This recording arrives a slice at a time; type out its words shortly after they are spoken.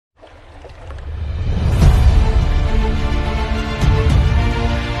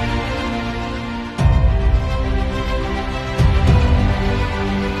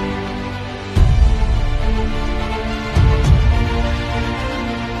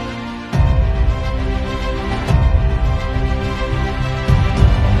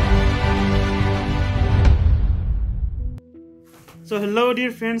So hello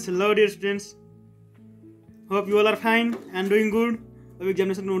dear friends, hello dear students. Hope you all are fine and doing good. अब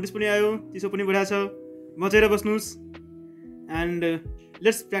examination notice पनि आयो, चिसो पनि बढा छ, बचेर बस्नुस्. And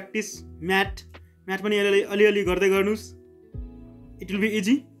let's practice math. Math पनि अलि गर्दै गर्नुस्. It will be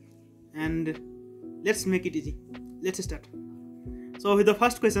easy and let's make it easy. Let's start. So with the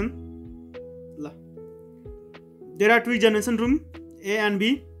first question, there are two examination room A and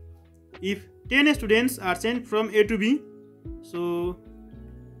B. If 10 students are sent from A to B, so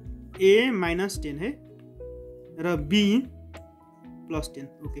A minus 10 है र B plus 10.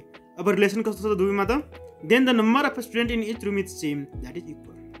 Okay. अब relation कस्तो छ दुवैमा त? Then the number of students in each room is same, that is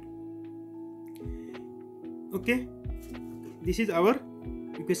equal. Okay. This is our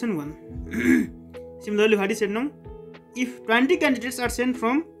equation 1. Similarly, what is said now? If 20 candidates are sent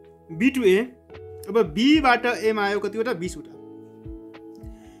from B to A, अब B बाट A मा आयो कतिवटा 20 वटा.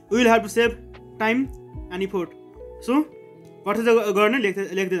 We will have to save time and effort. So what is the गर्ने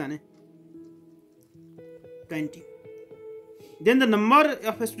लेख्दै जाने 20. Then the number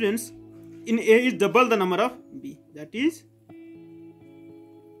of students in A is double the number of B. That is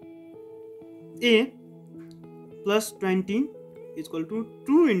A plus 20 is equal to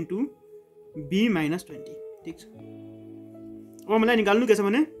 2 into B minus 20. ठीक छ. अब मलाई निकाल्नु के छ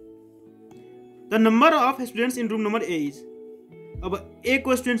भने the number of students in room number A is. अब A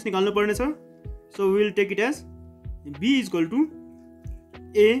को students निकाल्नु पर्ने छ. So we will take it as B is equal to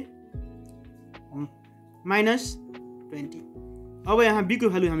A minus 20. अब यहाँ B को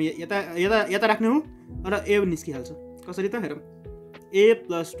भ्यालु हामी यता राख्ने हो र A निस्किहाल्छ. कसरी त हेरौँ. A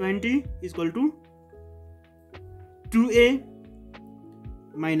plus 20 is equal to 2A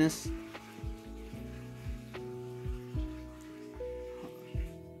minus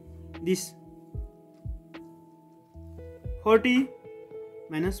this 40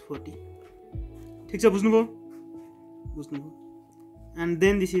 minus 40. ठीक छ, बुझ्नुभयो. And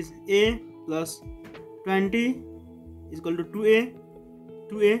then this is A plus 20 is equal to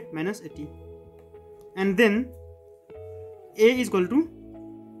 2A minus 80. And then A is equal to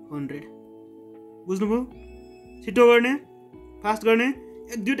 100. बुझ्नुभयो. छिटो गर्ने, फास्ट गर्ने,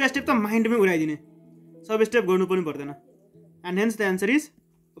 एक दुईटा स्टेप त माइन्डमै उडाइदिने, सब स्टेप गर्नु पनि पर्दैन. And hence the answer is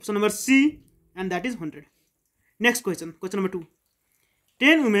option number C, and that is 100. Next question, question number 2.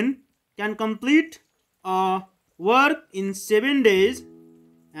 10 women can complete a work in 7 days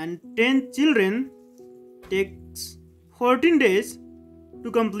and 10 children takes 14 days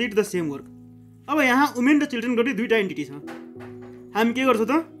to complete the same work. अब यहाँ women र children गरी दुईटा entity छ. हामी के गर्छौँ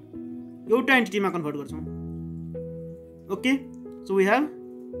त? एउटा एन्टिटीमा कन्भर्ट गर्छौँ. Okay, so we have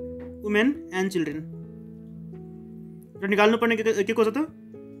women and children. र निकाल्नु पर्ने के को छ त?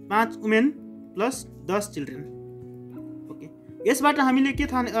 5 women plus 10 children. ओके, यसबाट हामीले के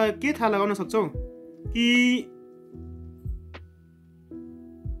थाहा लगाउन सक्छौँ कि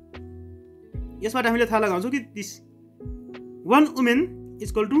यसबाट हामीले थाहा लगाउँछौँ कि this one woman is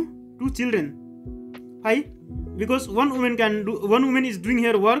equal to 2 children. Why? Because one woman is doing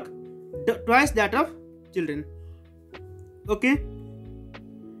her work twice that of children. Okay,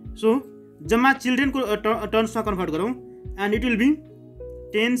 so जम्मा children को terms मा कन्भर्ट गरौँ and it will be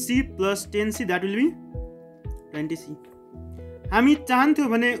 10C plus 10C, that will be 20C. हामी चाहन्थ्यौँ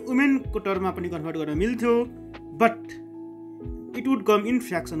भने women को टर्ममा पनि convert गर्न मिल्थ्यो, but it would come in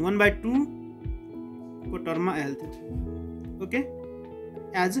fraction 1/2 को टर्ममा आइहाल्थ्यो. Okay,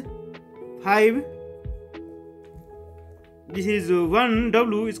 as 5, this is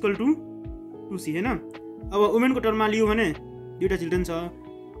 1W is equal to 2C हैन. अब वुमेन को टर्ममा लियौँ भने दुईटा चिल्ड्रेन छ.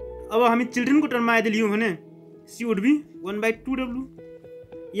 अब हामी चिल्ड्रेन को टर्ममा यदि लियौँ भने C would be 1/2W.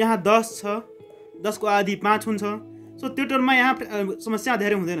 यहाँ 10 छ, 10 को आधी 5 हुन्छ. सो त्यो टर्ममा यहाँ समस्या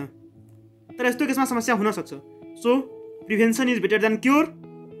धेरै हुँदैन, तर यस्तो केसमा समस्या हुन सक्छ. So prevention is better than cure,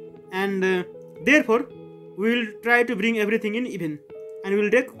 and therefore we will try to bring everything in even, and we will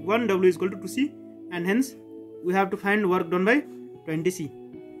take 1W is equal to 2C, and hence we have to find work done by 20C.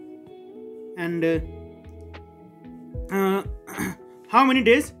 And how many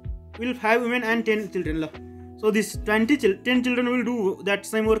days will 5 women and 10 children? So this 10 children will do that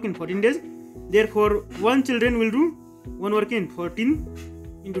same work in 14 days. Therefore 1 children will do one work in 14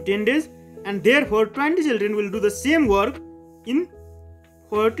 into 10 days, and therefore 20 children will do the same work in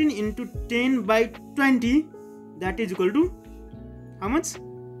 14 into 10 by 20, that is equal to how much?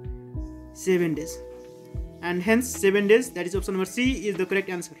 7 days. And hence 7 days, that is option number C, is the correct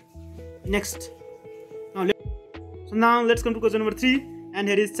answer. Next, now let's come to question number 3, and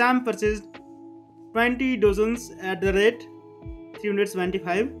here is Sam purchased 20 dozens at the rate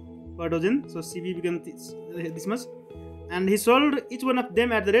 375 per dozen. So CP becomes this much, and he sold each one of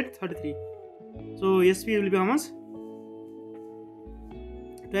them at the rate 33. So SP will be how much?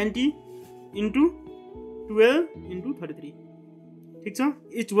 20 into 12 into 33 ठिक छ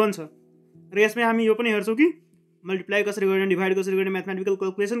each 1 छ र यसमै हामी यो पनि हेर्छौँ कि मल्टिप्लाई कसरी गर्ने डिभाइड कसरी गर्ने म्याथमेटिकल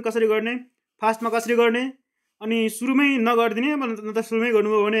क्याल्कुलेसन कसरी गर्ने फास्टमा कसरी गर्ने अनि सुरुमै नगर्दिने न त सुरुमै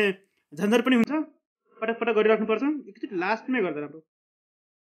गर्नुभयो भने झन्झट पनि हुन्छ पटक पटक गरिराख्नुपर्छ एकचोटि लास्टमै गर्दा राम्रो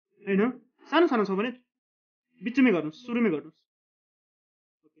हैन सानो सानो छ भने बिचमै गर्नुहोस् सुरुमै गर्नुहोस्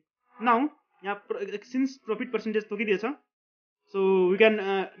ओके नाउ यहाँ since profit percentage तोकिदिएछ so we can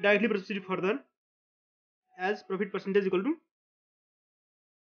directly processed further as profit percentage equal to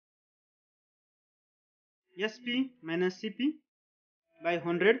SP minus CP by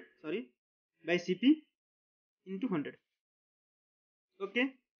 100 by CP into 100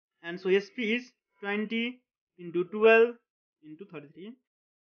 okay and so SP is 20 into 12 into 33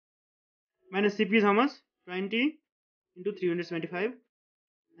 minus CP is how much 20 into 375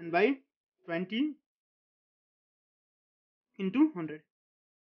 and by 20 into 100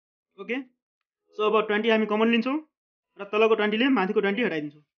 okay so अब 20 हामी common लिन्छौँ र तलको 20 ले माथिको 20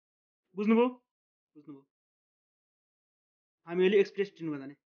 हटाइदिन्छौँ बुझ्नुभयो हामी अहिले एक्सप्रेस दिनु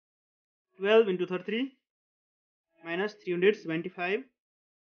जाने 12 into 33 minus 375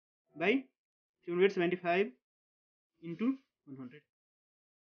 by 375 into 100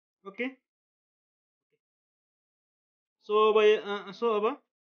 okay so अब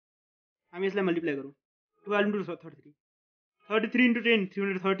हामी यसलाई मल्टिप्लाई गरौँ 12 into 33 33 into 10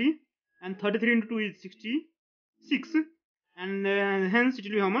 330 and 33 into 2 is 66 and hence it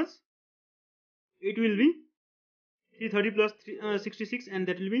will be how much it will be 330 plus 66 and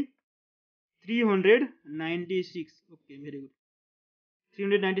that will be 396 okay very good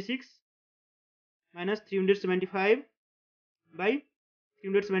 396 minus 375 by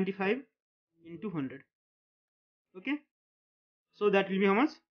 375 into 100 okay so that will be how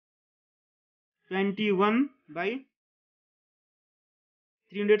much 21 by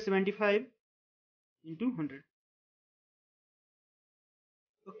 375 into 100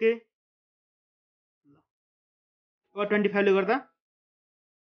 okay or 25 ले गर्दा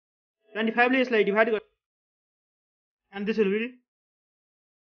 25 ले यसलाई divide गर and this will be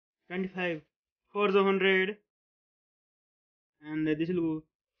 25 4 the 100 and this will go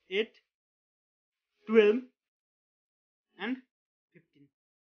 8 12 and 15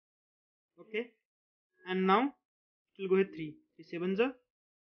 okay and now it will go with 3 7 the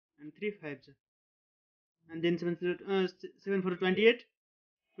and 3 5 the and then 7 for 28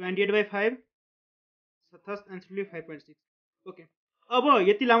 28 by 5 thus answer will be 5.6 okay अब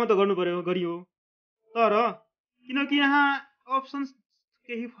यति लामो त गर्नु पर्यो गरियो तर किनकि यहाँ अप्सन्स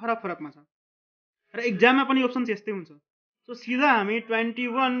केही फरक फरकमा छ र एक्जाममा पनि अप्सन्स यस्तै हुन्छ सो सिधा हामी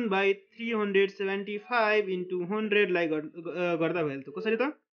 21 by 375 into 100 लाई गर्दा भइहाल्छ कसरी त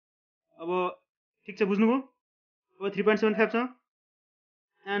अब ठीक छ बुझ्नुभयो अब 3.75 छ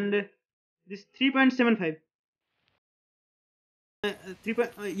and this 3.75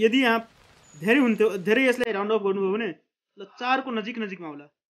 यदि यहाँ धेरै हुन्थ्यो धेरै यसलाई राउन्ड अफ गर्नुभयो भने ल 4 को नजिक नजिकमा होला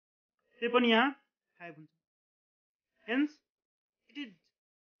त्यही पनि यहाँ 5 हुन्छ hence it is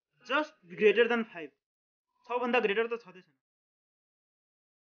just greater than 5 6 भन्दा ग्रेटर त छँदै छैन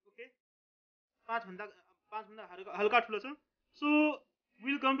ओके 5 भन्दा हल्का ठुलो छ so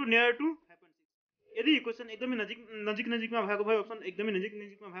will come to near to 5.6 यदि क्वेशन एकदमै नजिकमा भएको भए अप्सन एकदमै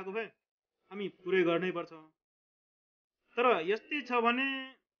नजिकमा भएको भए हामी पुरै गर्नै पर्छ तर यस्तै छ भने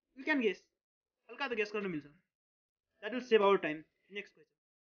यु क्यान गेस हल्का त गेस गर्न मिल्छ that will save our time next question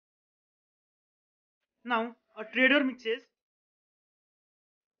now a trader mixes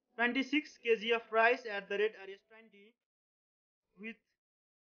 26 kg of rice at the rate rs20 with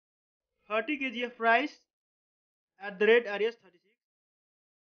 30 kg of rice at the rate rs36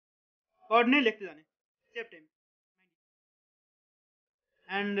 पढ्ने लेख्दै जाने save time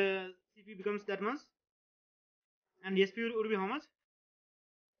and cp becomes that much and sp would be how much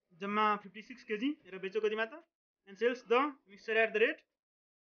जम्मा 56 kg र बेचो कतिमा त and sells the mixture at the rate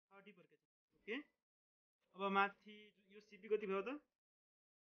 30 per kg okay अब माथि यो cp कति भयो त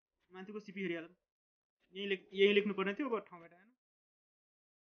माथिको cp हेरिहालौँ यही लेख्नु पर्ने थियो अब ठाउँबाट आएन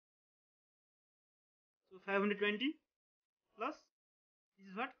so 520 plus this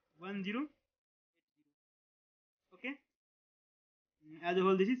is what 1080 okay as a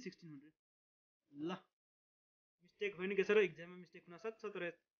whole this is 1600 ल मिस्टेक होइन के सर एक्जाममा मिस्टेक हुन सक्छ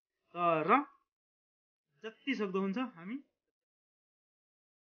तर जति सक्दो हुन्छ हामी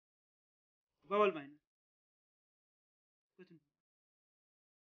bubble pine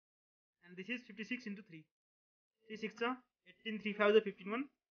and this is 56 into 3 3 6 18 3 5 15 1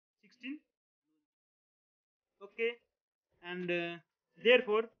 16 okay and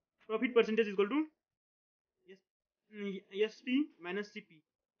therefore profit percentage is equal to SP minus CP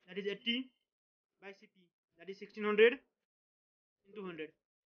that is 80 by CP, that is 1600 into 100.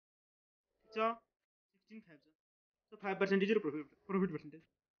 So 16 5 so 5% is your profit percentage.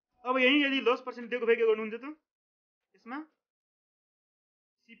 अब यही यदि लस पर्सेन्ट दिएको भए के गर्नुहुन्छ त यसमा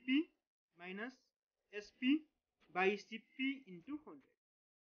CP minus SP by CP into 100.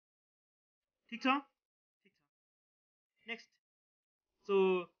 ठीक छ next. So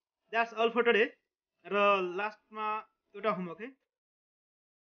that's all for today. र लास्टमा एउटा होमवर्क है,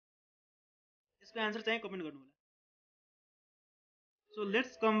 यसको आन्सर चाहिँ कमेन्ट गर्नु होला. So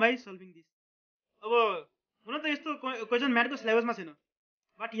let's come by solving this. अब हुन त यस्तो क्वेसन म्याथको सिलेबसमा छैन,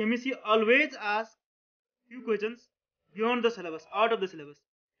 but MSc always ask few questions beyond the syllabus, out of the syllabus,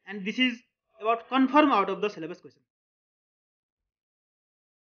 and this is about confirm out of the syllabus question.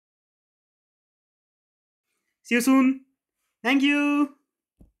 See you soon. Thank you.